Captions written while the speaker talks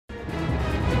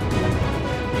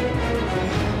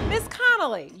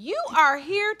Connally, you are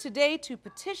here today to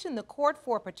petition the court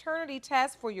for a paternity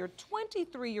test for your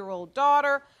 23-year-old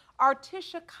daughter,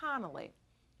 Artisha Connally.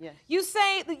 Yes. You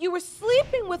say that you were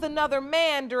sleeping with another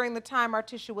man during the time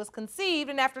Artisha was conceived,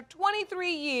 and after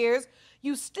 23 years,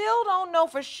 you still don't know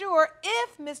for sure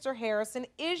if Mr. Harrison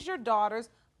is your daughter's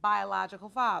biological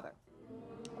father.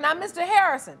 Now, Mr.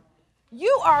 Harrison,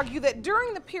 you argue that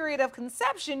during the period of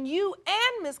conception, you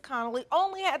and Ms. Connally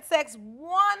only had sex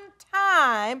one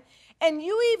time, and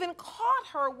you even caught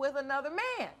her with another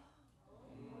man.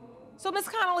 So, Ms.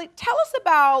 Connally, tell us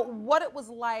about what it was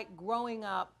like growing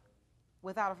up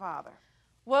without a father.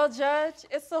 Well, Judge,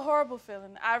 it's a horrible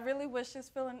feeling. I really wish this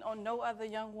feeling on no other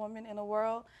young woman in the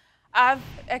world. I've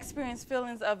experienced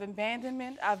feelings of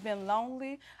abandonment. I've been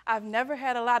lonely. I've never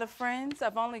had a lot of friends.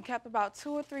 I've only kept about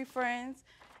 2 or 3 friends.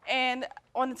 And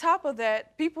on the top of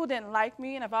that, people didn't like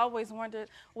me, and I've always wondered,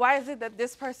 why is it that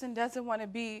this person doesn't want to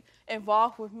be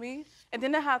involved with me? And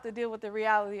then I have to deal with the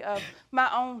reality of my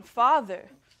own father,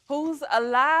 who's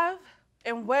alive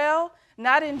and well,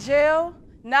 not in jail,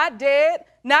 not dead,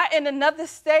 not in another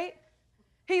state.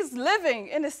 He's living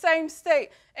in the same state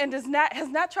and has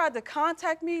not tried to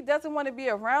contact me, doesn't want to be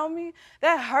around me.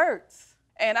 That hurts.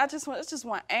 And I just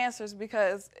want answers,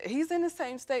 because he's in the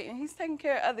same state and he's taking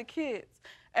care of other kids.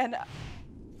 And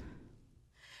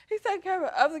he's taking care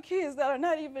of other kids that are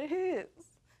not even his.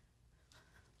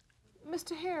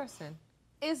 Mr. Harrison,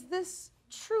 is this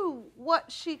true what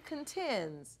she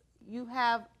contends? You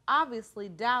have obviously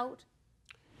doubt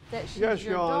that she's yes,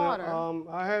 your Your daughter. Honor.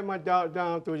 I had my doubt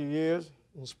down through the years.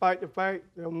 In spite of the fact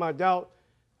of my doubt,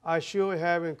 I should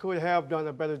have and could have done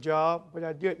a better job, but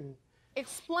I didn't.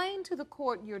 Explain to the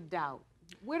court your doubt.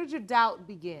 Where did your doubt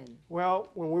begin? Well,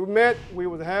 when we met, we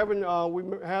had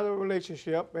a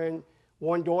relationship, and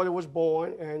one daughter was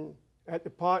born, and at the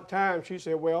time, she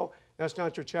said, well, that's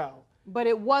not your child. But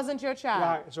it wasn't your child.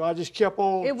 Right, so I just kept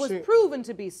on. It was proven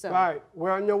to be so. Right,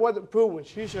 well, no, it wasn't proven.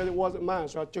 She said it wasn't mine,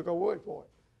 so I took her word for it.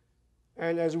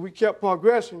 And as we kept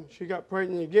progressing, she got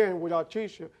pregnant again with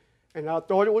Artisha, and I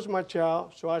thought it was my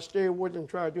child, so I stayed with her and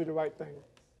tried to do the right thing.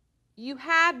 You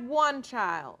had one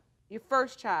child, your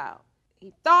first child.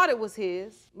 He thought it was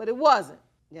his, but it wasn't.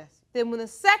 Yes. Then when the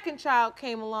second child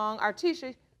came along,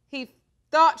 Artisha, he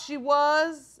thought she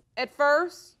was at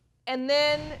first, and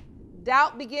then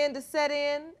doubt began to set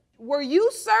in. Were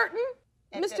you certain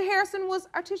Mr. Harrison was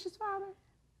Artisha's father?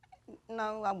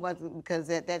 No, I wasn't, because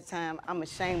at that time, I'm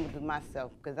ashamed of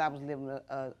myself, because I was living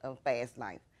a fast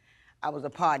life. I was a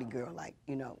party girl, like,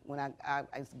 you know, when I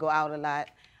used to go out a lot,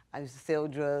 I used to sell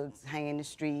drugs, hang in the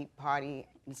street, party,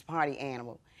 this party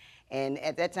animal. And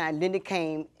at that time, Linda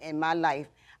came in my life.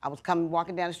 I was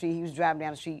walking down the street, he was driving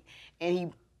down the street, and he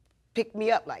picked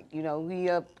me up, like, you know,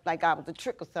 like I was a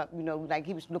trick or something, you know, like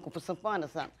he was looking for some fun or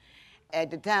something. At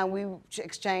the time, we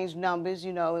exchanged numbers,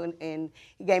 you know, and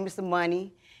he gave me some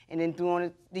money. And then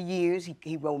through the years,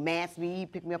 he romanced me. He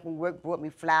picked me up from work, brought me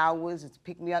flowers, just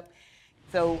picked me up.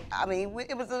 So, I mean,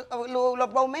 it was a little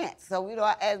romance. So, you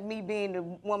know, as me being the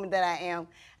woman that I am,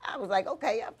 I was like,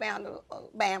 okay, I found a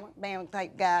Bama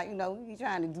type guy. You know, he's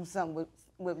trying to do something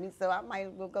with me, so I might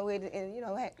as well go ahead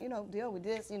and deal with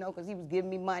this, you know, because he was giving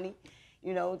me money,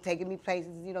 you know, taking me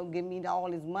places, you know, giving me all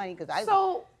his money.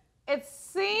 So it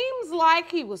seems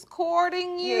like he was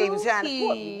courting you. Yeah, he was trying to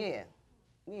court me, yeah.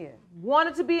 Yeah.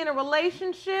 Wanted to be in a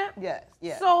relationship. Yes,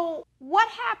 yes. So what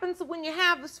happens when you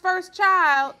have this first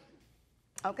child?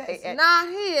 Okay. It's not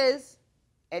his.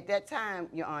 At that time,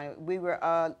 Your Honor, we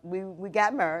were we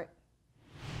got married.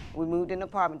 We moved in an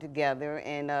apartment together,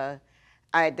 and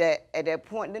at that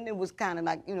point, then it was kind of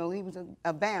like, you know, he was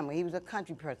a Bama. He was a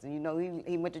country person. You know,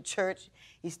 he went to church.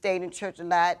 He stayed in church a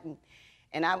lot,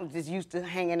 and I was just used to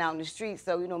hanging out in the streets.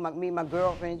 So, you know, me and my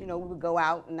girlfriends, you know, we would go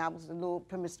out, and I was a little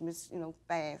promiscuous, you know,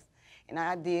 fast. And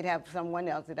I did have someone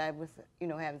else that I was, you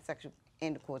know, having sexual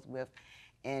intercourse with.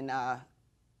 And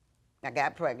I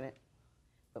got pregnant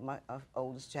with my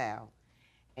oldest child.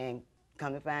 And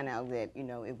come to find out that, you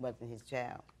know, it wasn't his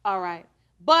child. All right.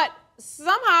 But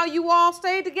somehow you all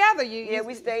stayed together. Yeah,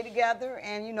 we stayed together,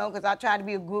 and, you know, because I tried to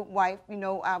be a good wife. You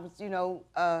know, I was, you know,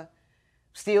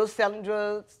 still selling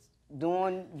drugs,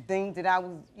 doing things that I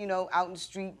was, you know, out in the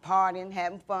street, partying,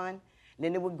 having fun.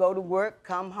 Then they would go to work,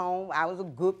 come home. I was a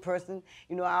good person.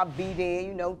 You know, I'll be there,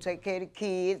 you know, take care of the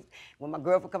kids. When my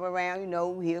girlfriend come around, you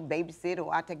know, he'll babysit,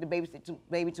 or I take the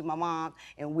baby to my mom,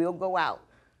 and we'll go out.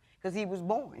 Because he was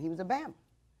born. He was a Bama.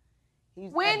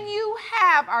 When you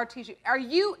have Artisha, are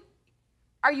you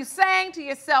saying to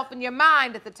yourself in your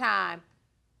mind at the time,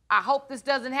 I hope this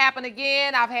doesn't happen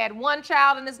again. I've had one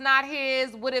child and it's not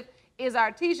his. What is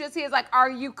Artisha's. He is like, are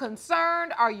you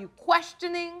concerned? Are you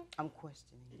questioning? I'm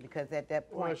questioning because at that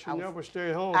Well, point, she never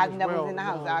stayed home. I as never well, was in the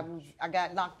house. no. I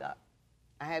got locked up.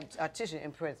 I had Artisha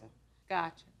in prison.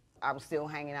 Gotcha. I was still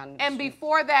hanging out in the And streets.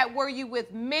 before that, were you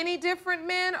with many different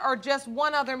men or just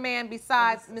one other man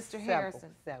besides Mr. Harrison?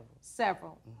 Several.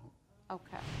 Several.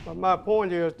 Okay. But my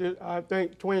point is that I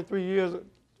think 23 years,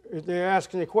 if they're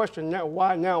asking the question,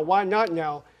 why now, why not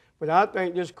now? But I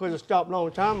think this could have stopped a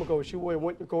long time ago. She would have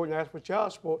went to court and asked for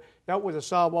child support. That would have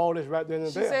solved all this right then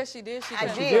and She there. said she did. She I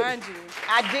couldn't did. find you.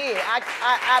 I did.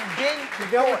 I've been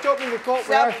She never took me to court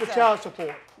and asked for Several child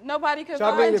support. Nobody could So, I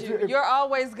mean, find if you. you- if- You're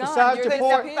always gone. Besides You're the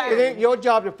point, disappeared. it ain't your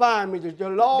job to find me. The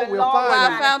law The will law find Well,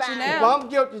 me. I found you If now. I'm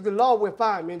guilty, the law will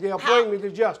find me. They'll bring me to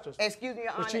justice. Excuse me,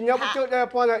 Your Honor. But she never took that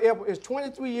upon her effort. It's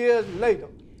 23 years later.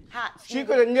 She Excuse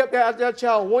could have nipped out that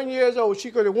child 1 year old. She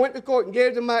could have went to court and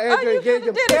gave them my Oh, address you and gave coulda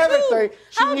them did it everything too.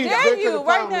 she How needed. dare They could you have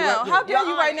right found me now? there. How dare you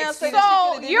Your right Honor, now say excuse that she So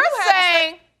coulda did it? you're You had to say-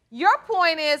 saying, your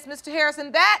point is, Mr.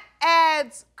 Harrison, that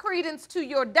adds credence to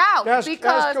your doubt That's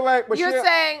because correct, but you're she-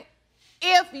 saying,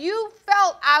 if you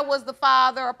felt I was the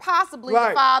father or possibly the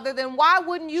Right. father, then why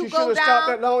wouldn't you She go should have stopped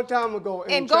down that long time ago.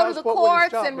 and go child to the support wouldn't have courts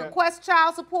stopped and that. request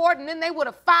child support, and then they would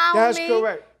have found That's me?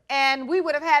 correct. And we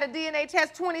would have had a DNA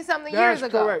test 20-something That's years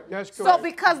ago. correct, that's So correct.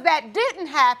 because that didn't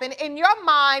happen, in your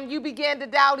mind, you began to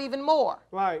doubt even more.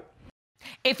 Right.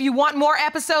 If you want more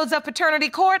episodes of Paternity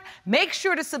Court, make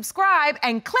sure to subscribe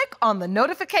and click on the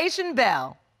notification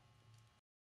bell.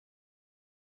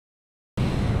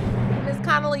 Ms.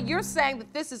 Connally, you're saying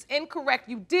that this is incorrect.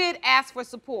 You did ask for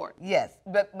support. Yes,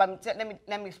 but let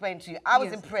me explain to you. I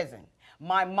was Yes. in prison.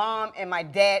 My mom and my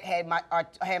dad had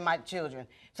my children.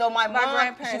 So my mom, she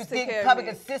grandparents was took getting care of public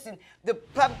me. assistance.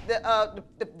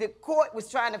 The court was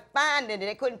trying to find them.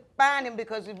 They couldn't find them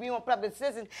because if you want public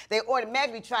assistance, they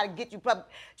automatically try to get you public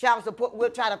child support. We'll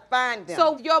try to find them.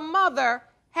 So your mother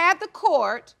had the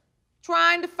court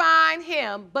trying to find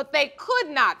him, but they could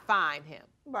not find him.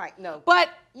 right, no. But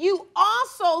you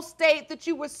also state that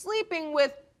you were sleeping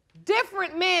with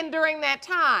different men during that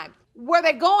time. Were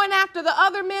they going after the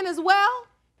other men as well?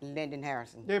 Lyndon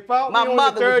Harrison. They found my me on the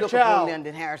mother third was looking child. for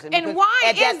Lyndon Harrison. And because why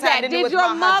at is time, that? Lyndon Did was your my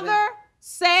husband. mother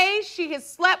say she has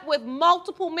slept with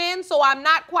multiple men? So I'm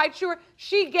not quite sure.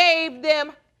 She gave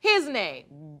them his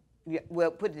name. Yeah, well,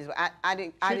 put it this way. I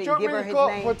didn't She took me give her to his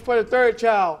court name. for the third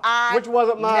child, which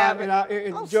wasn't mine, never- and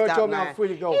Oh, the judge stop told me I lying. was free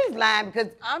to go. He's lying because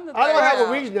I'm the I don't third have a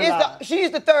child. reason to lie.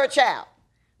 she's the third child.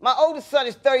 My oldest son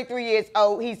is 33 years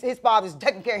old. His father's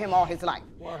taking care of him all his life.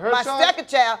 Well, her My son- second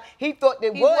child, he thought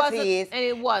that He was wasn't, his. and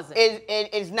it wasn't.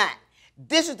 It's not.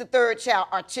 This is the third child,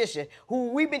 our Tisha, who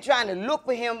we've been trying to look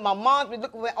for him. My mom's been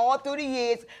looking for him all through the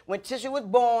years. When Tisha was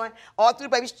born, all through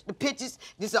the baby, the pictures,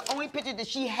 this is the only picture that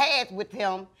she has with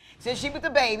him since she was a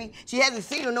baby. She hasn't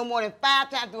seen him no more than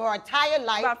 5 times through her entire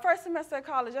life. My first semester at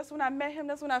college, that's when I met him.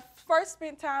 That's when I first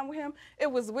spent time with him.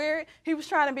 It was weird. He was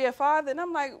trying to be a father, and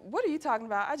I'm like, what are you talking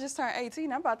about? I just turned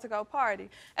 18. I'm about to go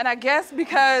party. And I guess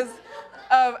because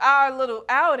of our little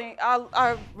outing,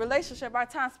 our relationship, our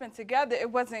time spent together, it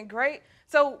wasn't great.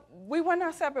 So we went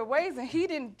our separate ways, and he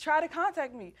didn't try to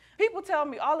contact me. People tell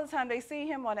me all the time they see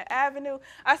him on the avenue.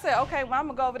 I said, okay, well, I'm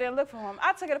going to go over there and look for him.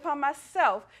 I took it upon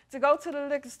myself to go to the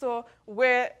liquor store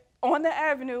where on the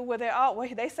avenue where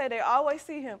they say they always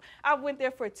see him. I went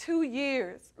there for 2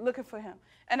 years looking for him.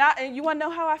 And you want to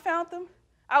know how I found him?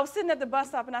 I was sitting at the bus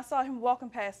stop, and I saw him walking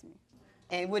past me.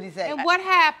 And what did he say? And what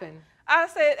happened? I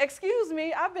said, excuse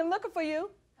me, I've been looking for you.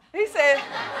 He said,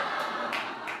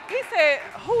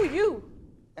 who you?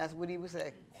 That's what he would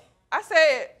say. I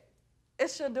said,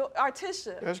 it's your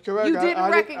Artisha. That's correct. You didn't I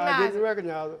recognize didn't it.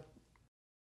 recognize it.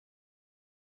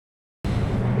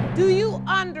 Do you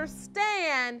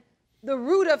understand the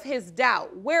root of his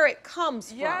doubt, where it comes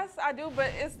from? Yes, I do,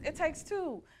 but it takes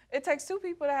two. It takes two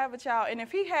people to have a child. And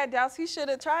if he had doubts, he should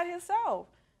have tried himself.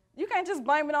 You can't just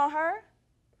blame it on her.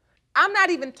 I'm not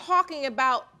even talking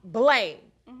about blame.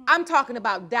 I'm talking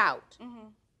about doubt.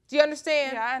 Do you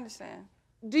understand? Yeah, I understand.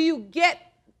 Do you get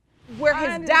where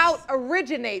I his doubt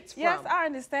originates from? Yes, I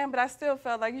understand, but I still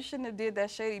felt like you shouldn't have did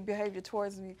that shady behavior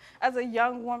towards me. As a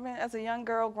young woman, as a young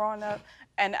girl growing up,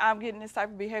 and I'm getting this type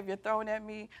of behavior thrown at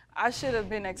me, I should have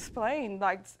been explained.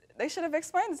 Like, they should have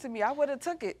explained it to me. I would have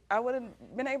took it. I would have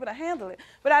been able to handle it.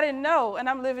 But I didn't know, and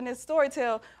I'm living this story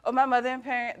tale of my mother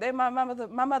and my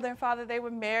mother and father, they were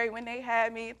married when they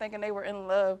had me, thinking they were in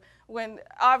love, when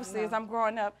obviously as I'm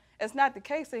growing up, it's not the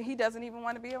case, and he doesn't even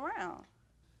want to be around.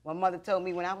 My mother told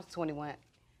me when I was 21,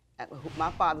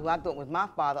 my father, who I thought was my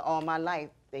father all my life,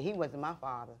 that he wasn't my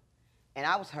father. And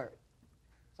I was hurt.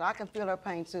 So I can feel her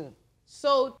pain too.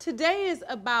 So today is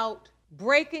about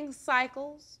breaking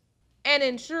cycles, and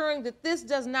ensuring that this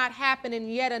does not happen in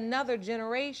yet another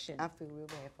generation. I feel real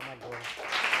bad for my daughter.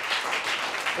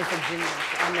 It's a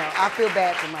generation. I know. I feel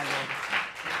bad for my daughter.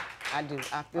 I do.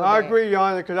 I feel bad. I agree, Your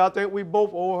Honor, because I think we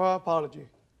both owe her apology.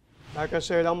 Like I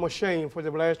said, I'm ashamed for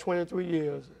the last 23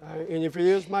 years. And if it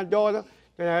is my daughter,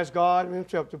 then I ask God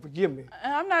himself to forgive me.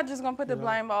 And I'm not just going to put the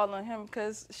blame all on him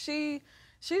because she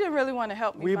didn't really want to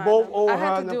help me. We find both him. owe I her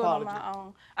had an to do apology. it on my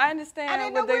own. I understand I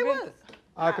didn't know what where they've he been. was.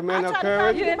 I commend her tried to courage.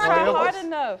 find You didn't my try divorce. hard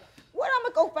enough. What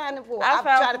am I going to find him for? I I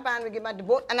found tried to him. find him to get my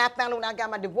divorce, and I found him when I got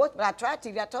my divorce, but I tried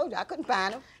to. I told you, I couldn't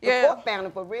find him. The Yeah. court found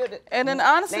him for real. And then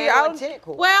honestly, landlord tenant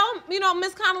court. Well, you know,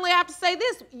 Ms. Connally, I have to say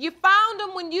this. You found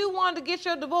him when you wanted to get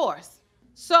your divorce.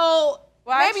 So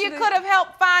Well, maybe you actually- could have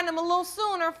helped find him a little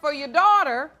sooner for your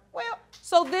daughter. Well,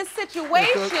 So this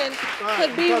situation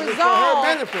could be Because it's for her resolved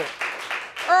benefit.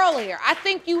 earlier. I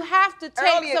think you have to take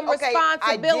earlier, some okay,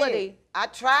 responsibility. I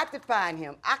tried to find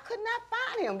him. I could not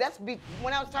find him. That's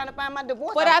when I was trying to find my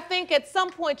divorce. But I think at some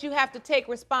point you have to take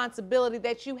responsibility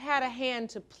that you had a hand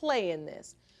to play in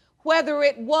this. Whether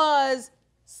it was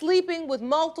sleeping with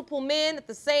multiple men at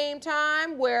the same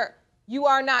time where you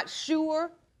are not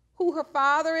sure who her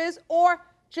father is, or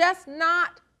just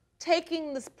not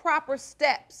taking the proper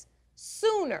steps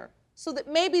sooner so that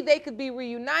maybe they could be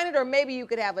reunited, or maybe you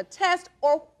could have a test,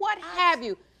 or what have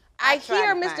you. I tried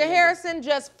hear to Mr. find him. Harrison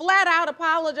just flat out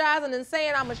apologizing and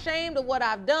saying, I'm ashamed of what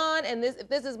I've done, and if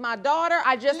this is my daughter,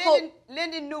 I just hope.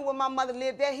 Lyndon knew when my mother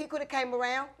lived there. He could have came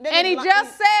around. And he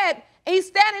just said, he's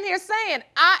standing here saying,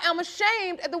 I am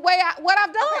ashamed at the way what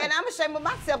I've done. Okay, and I'm ashamed of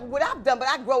myself of what I've done, but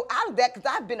I grow out of that because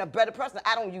I've been a better person.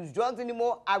 I don't use drugs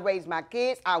anymore. I raise my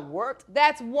kids. I worked.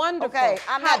 That's wonderful. Okay,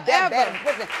 I'm not that bad.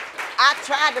 However, Listen, I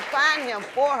tried to find him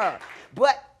for her,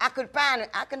 but I couldn't find him.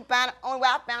 I couldn't find him. Only way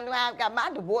I found him, I got my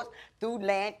divorce through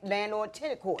landlord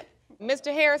tenant court.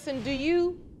 Mr. Harrison, do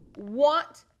you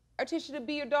want Artisha to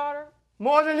be your daughter?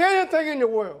 More than anything in the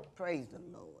world. Praise the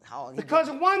Lord. Oh, he Because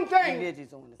just- of one thing,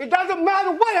 religious on this. it doesn't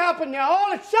matter what happened now. All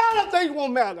the shadow things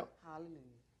won't matter. Hallelujah.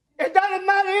 It doesn't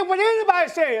matter what anybody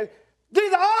says.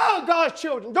 These are all God's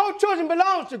children. Those children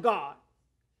belong to God.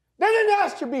 They didn't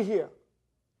ask to be here.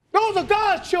 Those are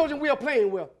God's children we are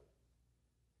playing with.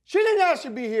 She didn't ask to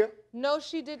be here. No,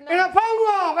 she did And not. if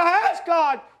I'm wrong, I ask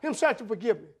God himself to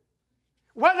forgive me.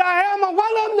 Whether I am or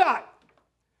whether I'm not,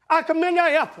 I commend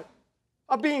their effort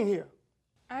of being here.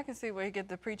 I can see where you get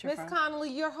the preacher Ms. from.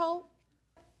 Connally, your hope?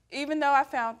 Even though I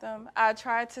found him, I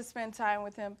tried to spend time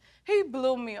with him. He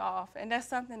blew me off, and that's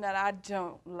something that I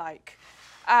don't like.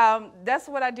 That's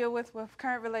what I deal with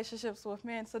current relationships with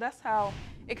men, so that's how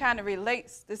it kind of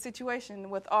relates, the situation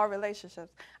with all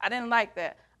relationships. I didn't like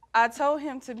that. I told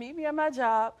him to meet me at my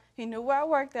job. He knew where I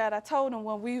worked at. I told him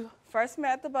when we first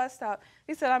met at the bus stop,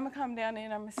 he said, I'm gonna come down there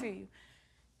and I'm gonna see you.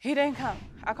 He didn't come.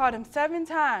 I called him 7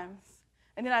 times,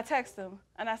 and then I texted him,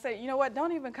 and I said, you know what,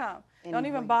 don't even come. Don't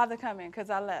even bother coming, because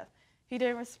I left. He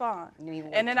didn't respond.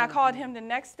 And then I called him the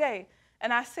next day,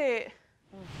 and I said,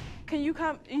 can you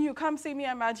come see me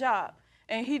at my job?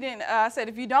 And he didn't. I said,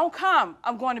 if you don't come,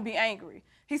 I'm going to be angry.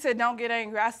 He said, don't get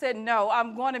angry. I said, no,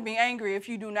 I'm going to be angry if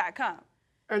you do not come.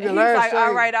 And he's like,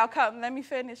 all right, I'll come. Let me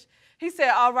finish. He said,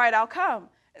 all right, I'll come.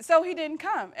 So he didn't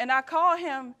come. And I called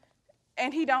him,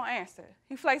 and he don't answer.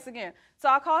 He flakes again. So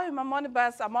I called him. I'm on the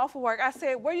bus. I'm off of work. I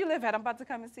said, where you live at? I'm about to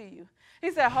come and see you.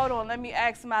 He said, hold on. Let me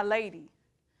ask my lady.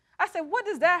 I said, what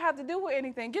does that have to do with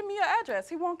anything? Give me your address.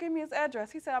 He won't give me his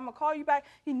address. He said, I'm going to call you back.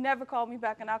 He never called me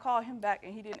back, and I called him back,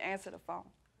 and he didn't answer the phone.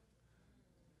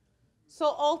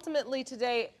 So ultimately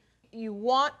today, you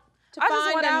want to I just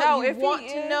find wanna out, know you if he want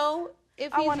to is. know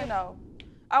if I he's want to your- know.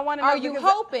 I want to know. Are you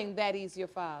because hoping that he's your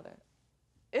father?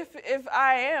 If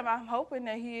I am, I'm hoping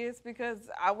that he is, because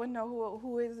I wouldn't know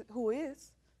who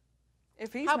is.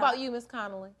 If he's How not. about you, Ms.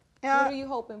 Connally? Yeah. What are you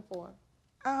hoping for?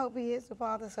 I hope he is the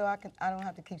father, so I don't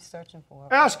have to keep searching for him.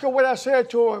 Ask her what I said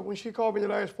to her when she called me the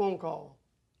last phone call.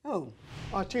 Who?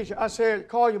 Our teacher, I said,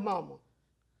 call your mama.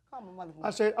 Call my mother. I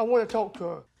said, I want to talk to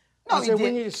her. No, I you said, we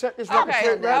didn't. need to set this Okay, record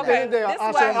straight right okay. then and there. This I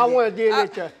is said, what I want a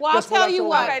DNA test. Well, I'll That's what tell I you told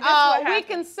what, her. Okay, this is what we happened.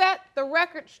 can set the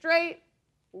record straight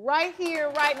right here,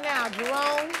 right now,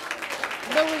 Jerome.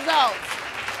 The results.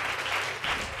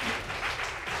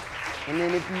 And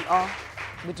then if you are,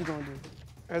 what you gonna do?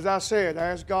 As I said, I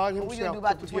asked God What himself you gonna do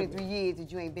about to the forgive 23 me. years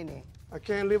that you ain't been there? I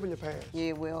can't live in the past.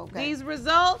 Yeah, well, okay. These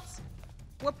results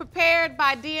were prepared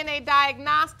by DNA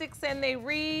Diagnostics, and they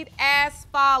read as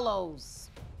follows.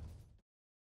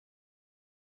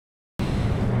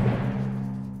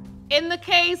 In the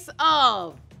case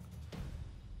of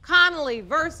Connally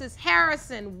versus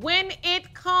Harrison, when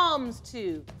it comes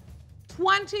to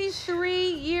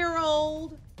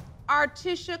 23-year-old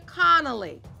Artisha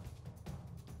Connally,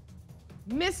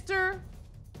 Mr.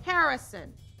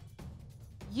 Harrison,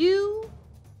 you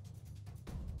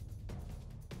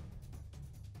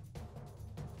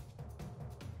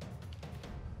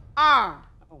are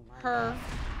her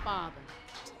father.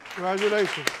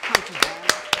 Congratulations.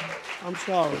 I'm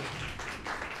sorry.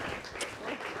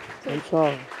 I'm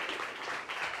sorry.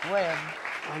 Well,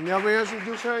 I never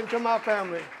introduced her into my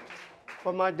family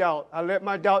for my doubt. I let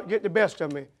my doubt get the best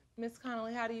of me. Miss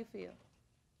Connally, how do you feel?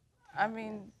 I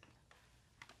mean,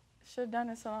 should have done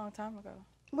this a long time ago.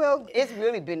 well, it's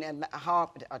really been hard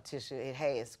for Artisha. It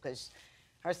has, because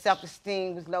her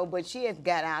self-esteem was low, but she has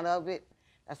got out of it.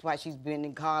 That's why she's been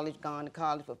in college, gone to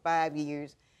college for 5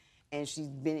 years, and she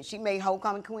made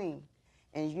homecoming queen.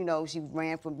 And, you know, she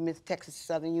ran for Miss Texas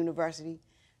Southern University.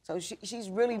 So she's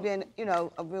really been, you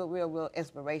know, a real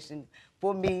inspiration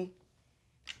for me,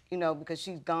 you know, because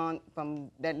she's gone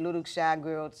from that little shy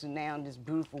girl to now this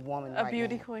beautiful woman A right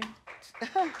beauty now. queen.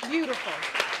 Beautiful.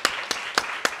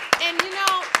 And you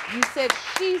know, you said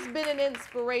she's been an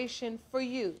inspiration for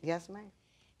you. Yes, ma'am.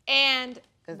 And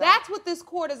that's what this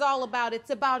court is all about.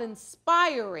 It's about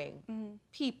inspiring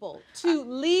people to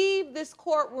leave this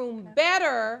courtroom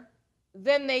better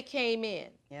than they came in.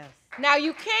 Yes. Now,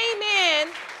 you came in,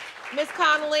 Miss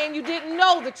Connally, and you didn't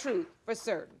know the truth for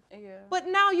certain. Yeah. But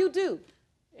now you do.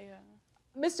 Yeah.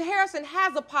 Mr. Harrison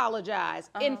has apologized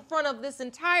in front of this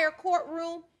entire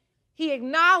courtroom. He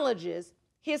acknowledges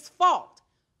his fault.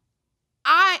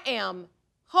 I am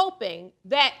hoping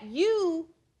that you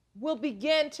will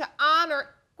begin to honor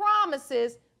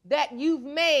promises that you've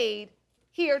made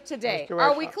here today.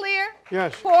 Are we clear?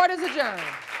 Yes. Court is adjourned.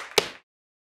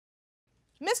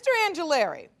 Mr.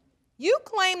 Angeleri, you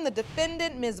claim the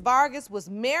defendant, Ms. Vargas, was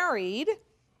married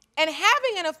and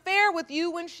having an affair with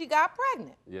you when she got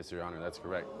pregnant. Yes, Your Honor, that's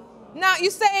correct. Now,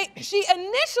 you say she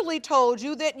initially told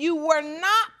you that you were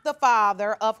not the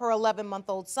father of her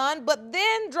 11-month-old son, but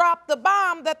then dropped the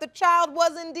bomb that the child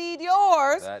was indeed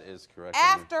yours. That is correct, Your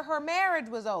Honor. After her marriage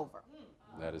was over.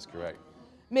 That is correct.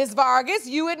 Ms. Vargas,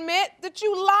 you admit that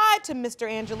you lied to Mr.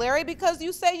 Angeleri because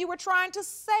you say you were trying to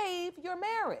save your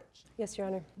marriage. Yes, Your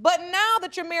Honor. But now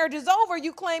that your marriage is over,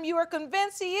 you claim you are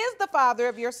convinced he is the father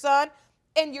of your son,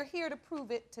 and you're here to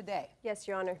prove it today. Yes,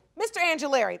 Your Honor. Mr.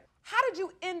 Angeleri, how did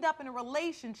you end up in a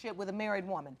relationship with a married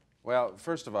woman? Well,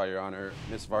 first of all, Your Honor,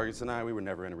 Miss Vargas and I, we were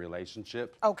never in a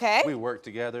relationship. Okay. We worked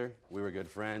together. We were good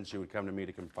friends. She would come to me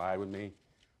to confide with me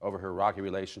over her rocky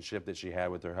relationship that she had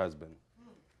with her husband.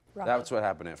 Rocky. That's what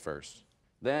happened at first.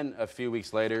 Then, a few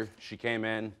weeks later, she came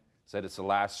in, said it's the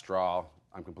last straw.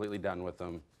 I'm completely done with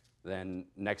him. Then,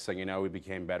 next thing you know, we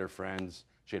became better friends.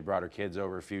 She had brought her kids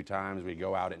over a few times. We'd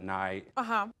go out at night.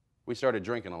 We started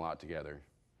drinking a lot together.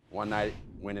 One night,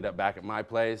 we ended up back at my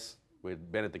place.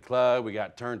 We'd been at the club. We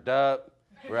got turned up.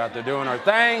 We were out there doing our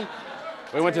thing.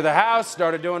 We went to the house,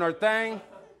 started doing our thing.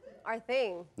 Our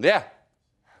thing. Yeah.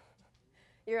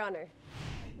 Your Honor.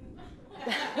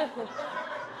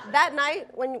 That night,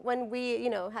 when we, you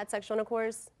know, had sexual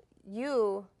intercourse,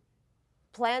 you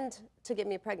planned to get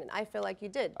me pregnant. I feel like you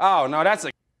did. Oh, no, that's a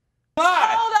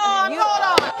lie. Hold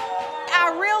on.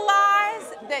 I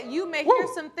realize that you may hear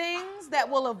some things that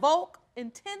will evoke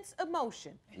intense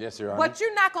emotion. Yes, Your Honor. But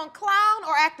you're not going to clown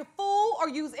or act a fool or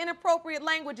use inappropriate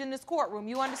language in this courtroom.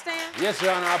 You understand? Yes,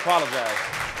 Your Honor, I apologize.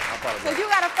 I apologize. So you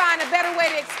got to find a better way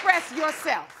to express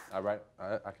yourself. All right,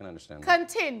 I can understand that.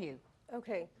 Continue.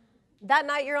 Okay. That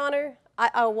night, Your Honor,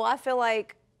 I feel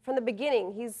like from the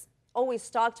beginning, he's always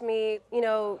stalked me. You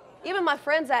know, even my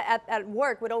friends at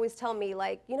work would always tell me,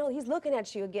 like, you know, he's looking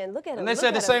at you again. Look at him. And they look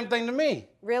said the at same him. thing to me.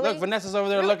 Really? Look, Vanessa's over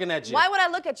there Really? looking at you. Why would I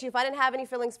look at you if I didn't have any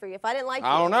feelings for you? If I didn't like you?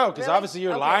 I don't know, because Really? obviously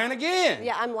you're Okay. lying again.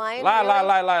 Yeah, I'm lying. Lie,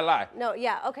 really? lie. No,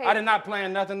 yeah, okay. I did not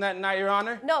plan nothing that night, Your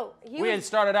Honor. No, We had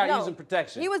started out no. using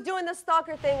protection. He was doing the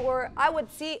stalker thing where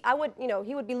you know,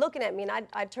 he would be looking at me and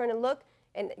I'd turn and look,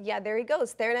 and yeah, there he goes,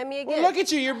 staring at me again. Well, look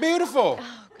at you, you're beautiful.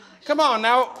 Oh, gosh. Come on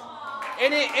now.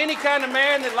 Any kind of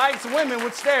man that likes women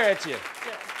would stare at you.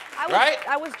 Right?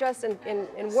 I was dressed in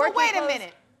working So wait a clothes.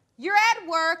 minute. You're at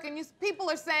work and people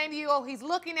are saying to you, oh, he's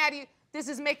looking at you. This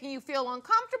is making you feel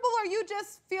uncomfortable, or you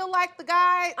just feel like the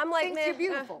guy I'm like, thinks man, you're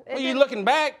beautiful? it Well, you didn't- looking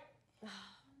back?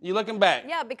 You looking back?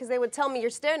 Yeah, because they would tell me you're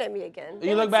staring at me again. They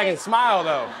You look would back say- and smile,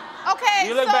 though. Okay,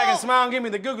 You look so back and smile and give me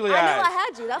the googly I eyes. knew I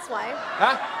had you, that's why.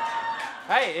 Huh?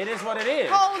 Hey, it is what it is.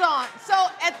 hold on. So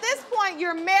at this point,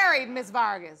 you're married, Ms.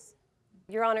 Vargas.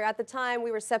 Your Honor, at the time,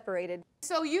 we were separated.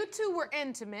 So you two were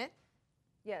intimate,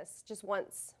 Yes, just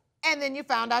once. and then you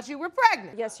found out you were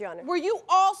pregnant. Yes, Your Honor. Were you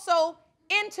also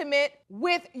intimate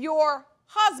with your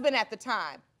husband at the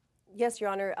time? Yes, Your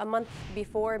Honor. A month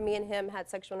before me and him had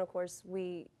sexual intercourse,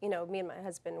 me and my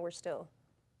husband were still.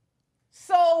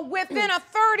 So within a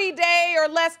 30-day or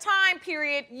less time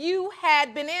period, you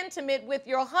had been intimate with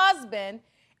your husband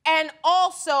and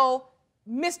also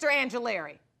Mr.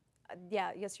 Angeleri.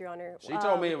 Yes, Your Honor. She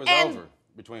told me it was and- over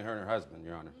between her and her husband,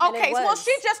 Your Honor. And it Okay, well, was.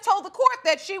 she just told the court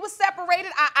that she was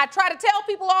separated. I try to tell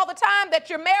people all the time that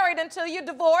you're married until you're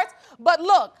divorced. But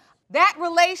look, that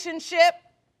relationship,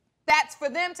 that's for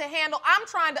them to handle. I'm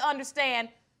trying to understand,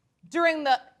 during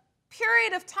the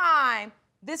period of time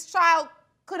this child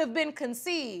could have been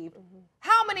conceived,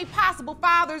 how many possible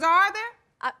fathers are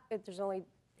there? There's only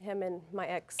him and my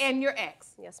ex. And your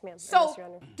ex. Yes, ma'am. So, Yes, Your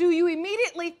Honor. do you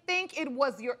immediately think it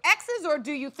was your ex's, or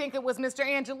do you think it was Mr.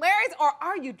 Angeleri's, or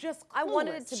are you just clueless? I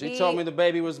wanted it to She be. told me the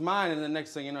baby was mine, and the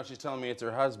next thing you know, she's telling me it's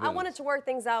her husband. I wanted to work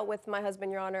things out with my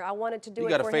husband, Your Honor. I wanted to do You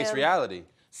it gotta for face him. reality.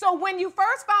 So when you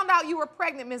first found out you were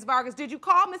pregnant, Ms. Vargas, did you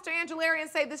call Mr. Angeleri and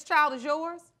say this child is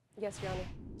yours? Yes, Your Honor.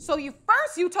 So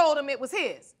you told him it was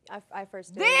his. I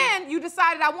first did. Then you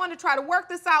decided, I want to try to work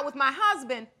this out with my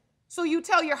husband. So you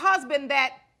tell your husband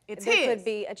that it's there his. could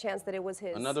be a chance that it was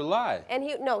his. Another lie. And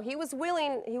he was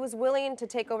willing to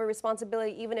take over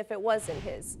responsibility even if it wasn't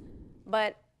his.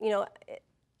 But,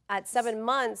 at 7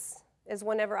 months is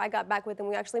whenever I got back with him.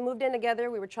 We actually moved in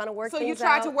together. We were trying to work So things you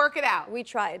tried out. to work it out. We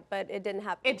tried, but it didn't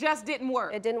happen. It just didn't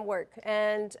work. It didn't work.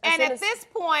 And And at this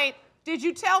point, did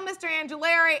you tell Mr.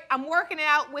 Angeleri, I'm working it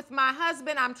out with my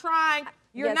husband, I'm trying,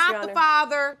 you're Yes, not Your the Honor.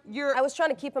 father, you're... I was trying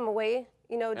to keep him away,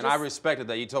 And I respected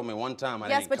that. You told me one time I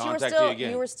Yes, didn't but contact you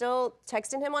again. you were still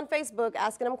texting him on Facebook,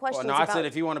 asking him questions Well, no, I about said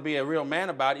if you want to be a real man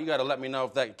about it, you got to let me know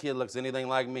if that kid looks anything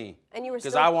like me. And you were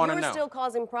Because still, I want to know. still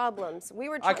causing problems. We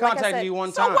were. I contacted you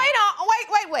one So time.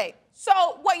 wait. So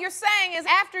what you're saying is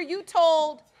after you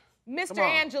told Mr. Come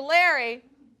on. Angeleri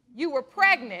you were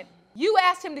pregnant, you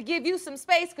asked him to give you some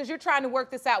space because you're trying to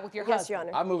work this out with your Yes, husband.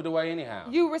 Your Honor. I moved away anyhow.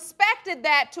 You respected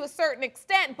that to a certain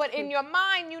extent, but in your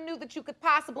mind you knew that you could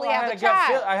possibly Well, have a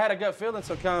child. I had a gut feeling,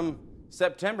 so come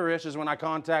September-ish is when I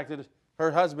contacted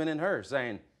her husband and her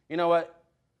saying, you know what,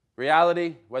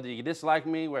 reality, whether you dislike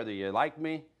me, whether you like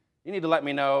me, you need to let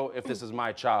me know if this is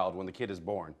my child when the kid is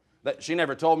born. She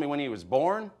never told me when he was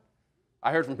born.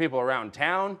 I heard from people around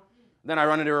town. Then I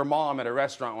run into her mom at a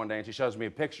restaurant one day and she shows me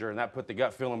a picture and that put the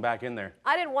gut feeling back in there.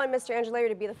 I didn't want Mr. Angeleri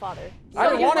to be the father. I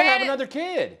didn't want to have ran it- another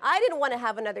kid. I didn't want to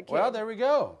have another kid. Well, there we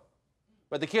go.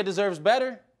 But the kid deserves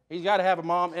better. He's got to have a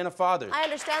mom and a father. I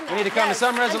understand that. We need to come to some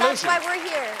And resolution. that's why we're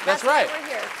here. That's why right. we're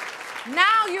here.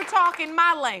 Now you're talking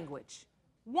my language.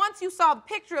 Once you saw the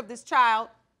picture of this child,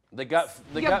 The gut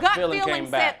your gut feeling feeling came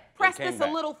said, back. press It came this back.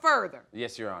 a little further.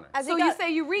 Yes, Your Honor. As he So you got-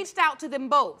 say you reached out to them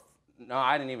both. No,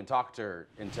 I didn't even talk to her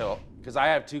until, because I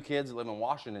have 2 kids that live in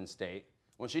Washington State.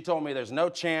 When she told me there's no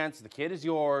chance, the kid is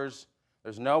yours,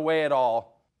 there's no way at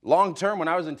all. Long term, when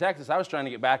I was in Texas, I was trying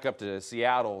to get back up to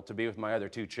Seattle to be with my other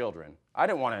 2 children. I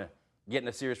didn't want to get in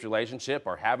a serious relationship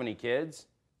or have any kids.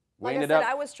 Like I said,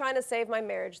 I was trying to save my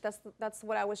marriage. That's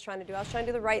what I was trying to do. I was trying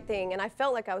to do the right thing, and I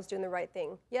felt like I was doing the right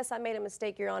thing. Yes, I made a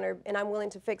mistake, Your Honor, and I'm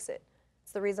willing to fix it.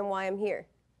 It's the reason why I'm here.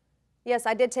 Yes,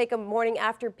 I did take a morning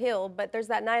after pill, but there's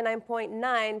that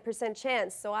 99.9%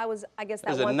 chance. So I guess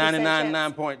that 1% There's a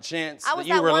 99.9% chance I that was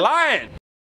you that were one- lying.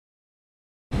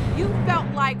 You felt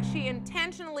like she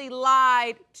intentionally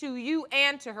lied to you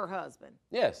and to her husband.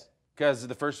 Yes, because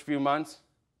the first few months,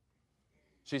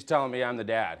 she's telling me I'm the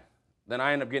dad. Then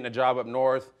I end up getting a job up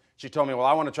north. She told me, well,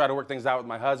 I want to try to work things out with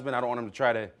my husband. I don't want him to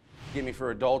try to get me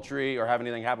for adultery or have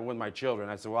anything happen with my children.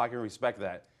 I said, well, I can respect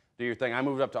that. Do your thing. I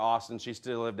moved up to Austin. She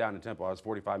still lived down in Temple. I was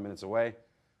 45 minutes away.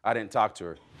 I didn't talk to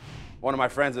her. One of my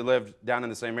friends that lived down in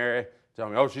the same area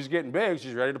told me, oh, she's getting big.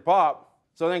 She's ready to pop.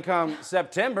 So then come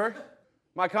September,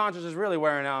 my conscience is really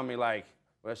wearing out on me like,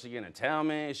 well, is she going to tell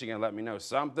me? Is she going to let me know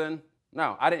something?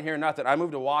 No, I didn't hear nothing. I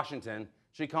moved to Washington.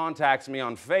 She contacts me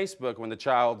on Facebook when the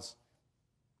child's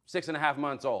 6.5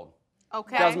 months old.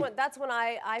 Okay. That's when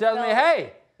I Tells felt, me,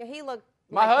 hey, yeah, he looked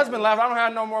my like husband him. left. I don't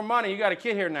have no more money. You got a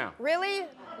kid here now. Really?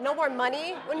 No more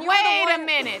money? When you were Wait the a one,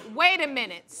 minute. Wait a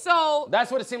minute. So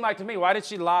That's what it seemed like to me. Why did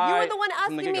she lie? You were the one from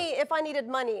asking the me get-go? if I needed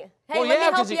money. Hey, Well, let yeah,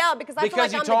 me help you out because I feel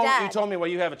like I'm the dad. You told me, well,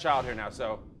 you have a child here now,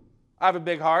 so I have a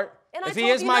big heart. And if I he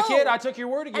told is you my no. kid, I took your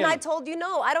word again. And I told you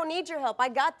no, I don't need your help. I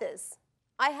got this.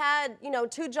 I had,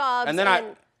 2 jobs. and then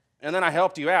I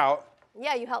helped you out.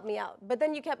 Yeah, you helped me out. But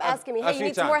then you kept asking me, hey, you few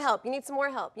need some more times. help. You need some more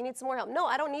help. You need some more help. No,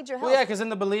 I don't need your help. Well, yeah, because then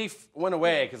the belief went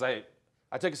away because I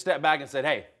took a step back and said,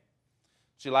 hey,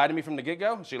 she lied to me from the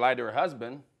get-go. She lied to her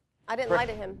husband. I didn't lie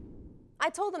to him. I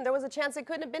told him there was a chance it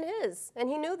couldn't have been his, and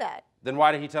he knew that. Then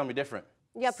why did he tell me different?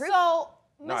 Yeah, proof. So,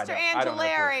 No, I Mr. don't. I don't know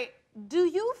Angeleri, Do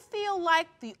you feel like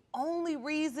the only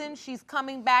reason she's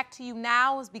coming back to you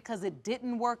now is because it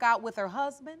didn't work out with her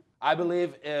husband? I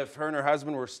believe if her and her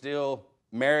husband were still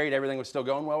married, everything was still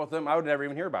going well with them, I would never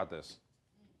even hear about this.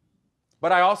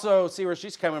 But I also see where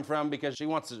she's coming from because she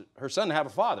wants her son to have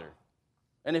a father.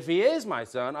 And if he is my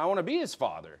son, I want to be his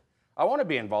father. I want to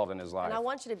be involved in his life. And I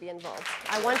want you to be involved.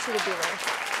 I want you to be there.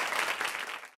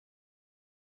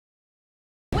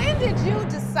 When did you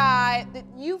decide that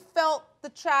you felt the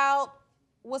child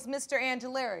was Mr.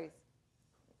 Angeleri's?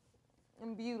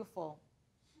 And beautiful.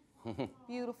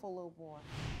 Beautiful little boy.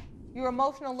 You're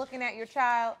emotional looking at your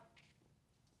child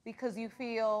because you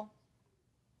feel...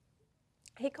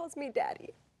 He calls me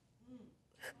daddy.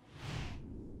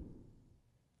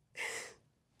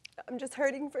 I'm just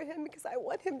hurting for him because I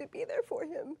want him to be there for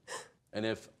him. And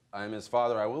if I'm his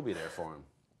father, I will be there for him.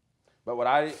 But what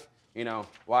I,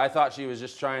 I thought she was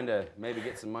just trying to maybe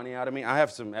get some money out of me, I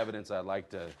have some evidence I'd like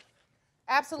to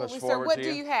Absolutely, push sir. forward What to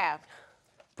do you have?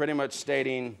 Pretty much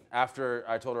stating, after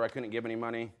I told her I couldn't give any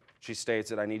money, she states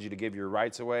that I need you to give your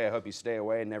rights away. I hope you stay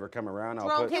away and never come around.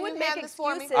 Jerome, He would make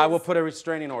excuses. I will put a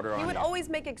restraining order on He would you. always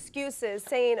make excuses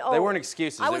saying, oh, They weren't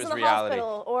excuses, I it was was in the reality.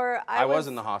 hospital, or I was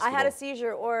in the hospital. I had a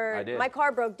seizure, or I did. my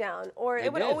car broke down, or They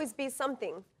it would did. always be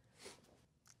something.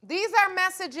 These are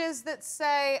messages that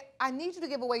say, I need you to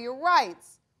give away your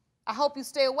rights. I hope you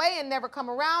stay away and never come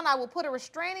around. I will put a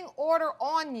restraining order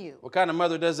on you. What kind of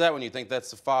mother does that when you think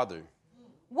that's the father?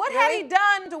 What had he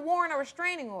done to warrant a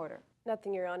restraining order?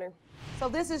 Nothing, Your Honor. So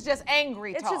this is just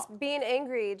angry It's talk. just being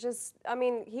angry.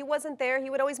 He wasn't there. He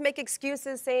would always make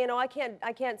excuses saying, oh, I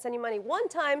can't send you money. One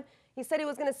time, he said he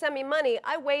was gonna send me money.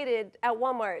 I waited at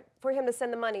Walmart for him to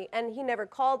send the money, and he never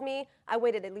called me. I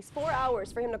waited at least 4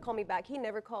 hours for him to call me back. He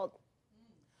never called.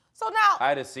 So now, I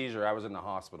had a seizure. I was in the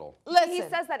hospital. listen. He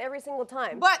says that every single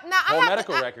time. But now Whole I have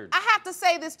medical to, record. I have to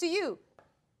say this to you.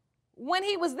 When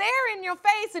he was there in your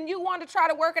face and you wanted to try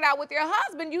to work it out with your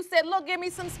husband, you said, look, give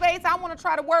me some space. I want to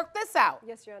try to work this out.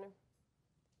 Yes, Your Honor.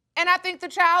 And I think the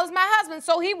child is my husband,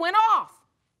 so he went off.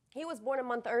 He was born a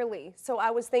month early, so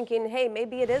I was thinking, hey,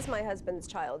 maybe it is my husband's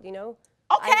child, you know?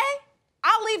 Okay,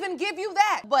 I'll even give you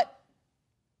that. But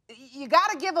you got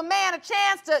to give a man a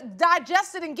chance to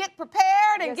digest it and get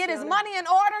prepared and Yes, get Your his Honor. money in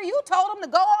order. You told him to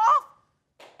go off,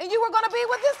 and you were going to be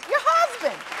with your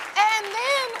husband. And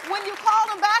then when you called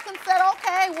him back and said,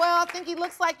 okay, well, I think he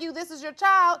looks like you, this is your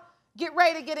child, get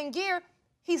ready to get in gear,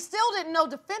 he still didn't know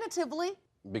definitively.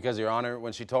 Because, Your Honor,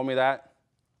 when she told me that,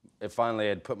 it finally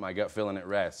had put my gut feeling at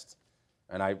rest.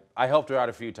 And I helped her out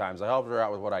a few times. I helped her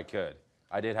out with what I could.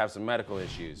 I did have some medical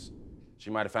issues. She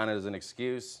might have found it as an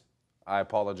excuse. I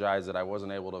apologize that I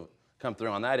wasn't able to come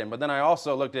through on that end. But then I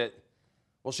also looked at,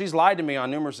 well, she's lied to me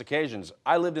on numerous occasions.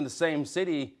 I lived in the same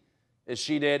city as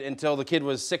she did until the kid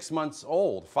was 6 months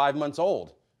old, 5 months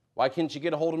old. Why couldn't she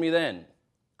get a hold of me then?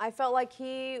 I felt like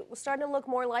he was starting to look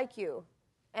more like you,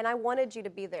 and I wanted you to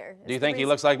be there. Do you think he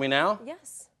looks like me now?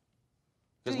 Yes.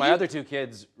 Because my other two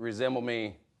kids resemble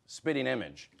me spitting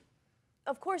image.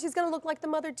 Of course, he's gonna look like the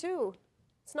mother too.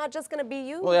 It's not just gonna be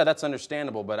you. Well, yeah, that's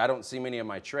understandable, but I don't see many of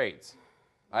my traits.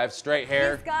 I have straight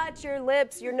hair. He's got your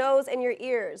lips, your nose, and your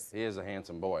ears. He is a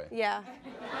handsome boy. Yeah.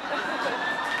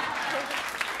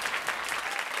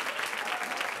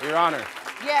 Your Honor,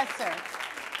 Yes, sir.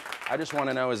 I just want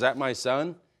to know, is that my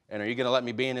son? And are you going to let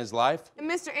me be in his life? And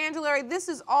Mr. Angeleri, this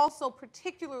is also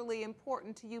particularly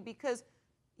important to you because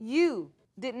you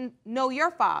didn't know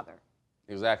your father.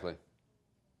 Exactly.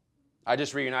 I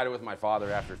just reunited with my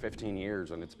father after 15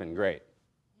 years, and it's been great.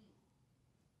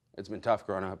 It's been tough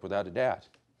growing up without a dad.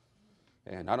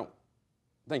 And I don't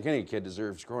think any kid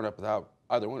deserves growing up without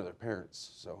either one of their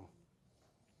parents. So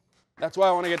that's why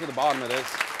I want to get to the bottom of this.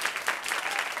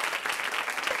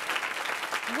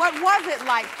 What was it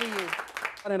like for you?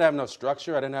 I didn't have no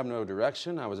structure. I didn't have no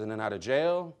direction. I was in and out of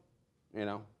jail,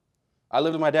 I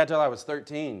lived with my dad till I was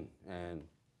 13, and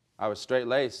I was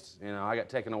straight-laced. I got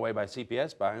taken away by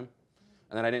CPS by him,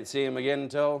 and then I didn't see him again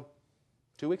until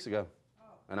 2 weeks ago,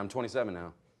 and I'm 27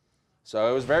 now. So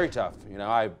it was very tough.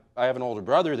 I have an older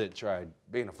brother that tried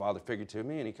being a father figure to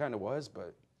me, and he kind of was,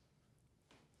 but...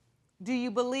 Do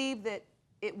you believe that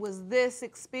it was this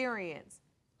experience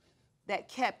that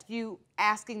kept you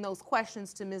asking those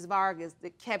questions to Ms. Vargas,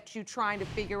 that kept you trying to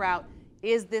figure out,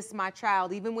 is this my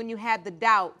child? Even when you had the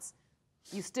doubts,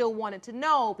 you still wanted to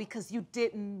know because you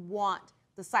didn't want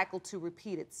the cycle to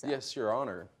repeat itself. Yes, Your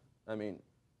Honor. I mean,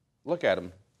 look at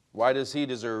him. Why does he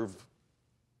deserve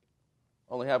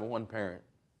only having one parent?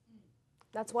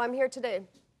 That's why I'm here today.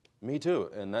 Me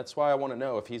too, and that's why I want to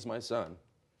know if he's my son,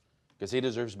 because he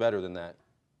deserves better than that.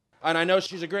 And I know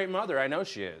she's a great mother. I know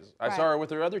she is. I Right. saw her with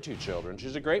her other 2 children.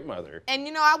 She's a great mother. And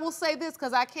you know, I will say this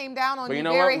because I came down on But you you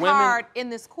know very what? Women- hard in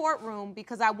this courtroom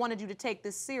because I wanted you to take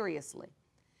this seriously.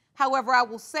 However, I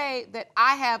will say that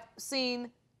I have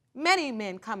seen many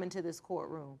men come into this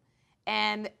courtroom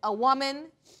and a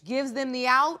woman gives them the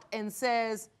out and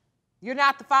says, "You're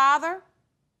not the father.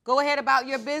 Go ahead about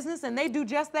your business," and they do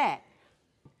just that.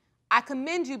 I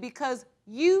commend you because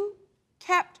you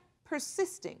kept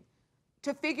persisting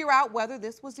to figure out whether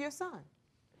this was your son.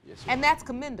 Yes, Your And Honor. that's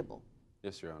commendable.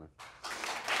 Yes, Your Honor.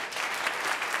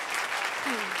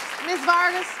 Ms.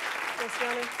 Vargas, Yes,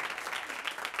 Your Honor.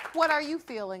 what are you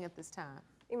feeling at this time?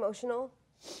 Emotional,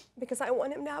 because I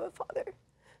want him to have a father.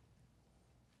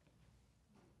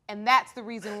 And that's the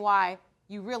reason why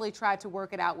you really tried to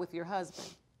work it out with your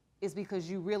husband, is because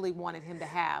you really wanted him to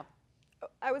have.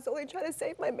 I was only trying to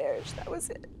save my marriage. That was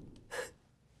it.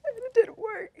 And it didn't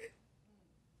work.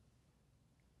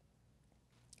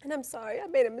 And I'm sorry, I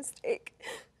made a mistake.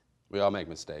 We all make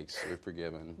mistakes. We're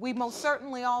forgiven. We most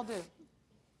certainly all do.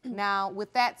 Now,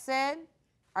 with that said,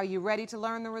 are you ready to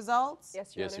learn the results?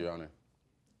 Yes, Your Yes, Honor. Your Honor.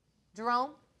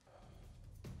 Jerome?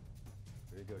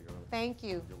 There you go, Your Honor. Thank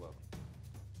you. You're welcome.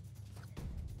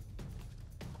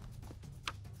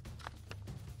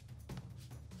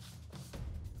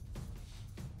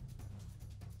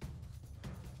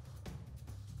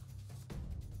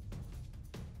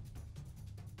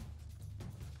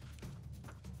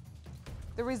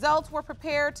 The results were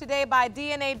prepared today by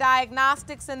DNA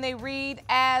Diagnostics, and they read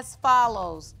as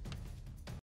follows.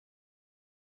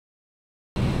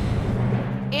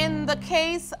 In the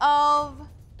case of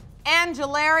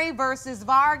Angeleri versus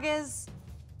Vargas,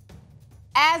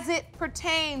 as it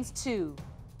pertains to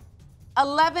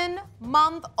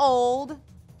 11-month-old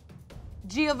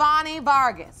Giovanni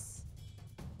Vargas,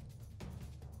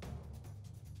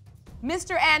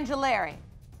 Mr. Angeleri,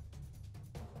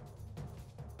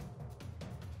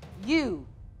 you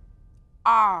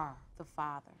are the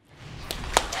father. You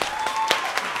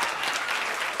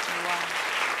are.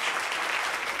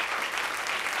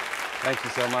 Thank you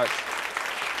so much.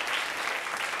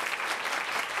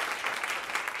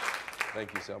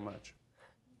 Thank you so much.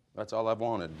 That's all I've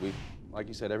wanted. Like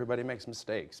you said, everybody makes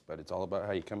mistakes, but it's all about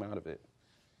how you come out of it.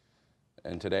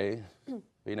 And today,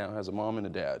 he now has a mom and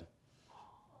a dad.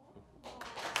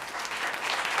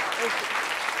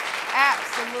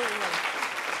 Absolutely.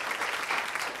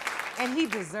 And he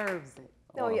deserves it.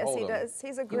 Oh, wanna yes, hold he him. does.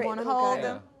 He's a You great want to little hold guy.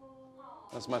 him?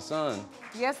 That's my son.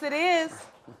 Yes, it is.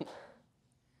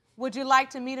 Would you like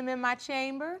to meet him in my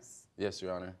chambers? Yes,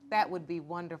 Your Honor. That would be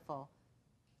wonderful.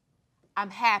 I'm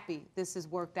happy this has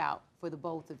worked out for the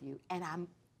both of you, and I'm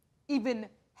even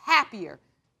happier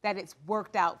that it's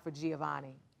worked out for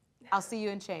Giovanni. I'll see you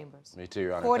in chambers. Me too,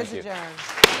 Your Honor. Court Thank is you.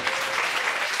 adjourned.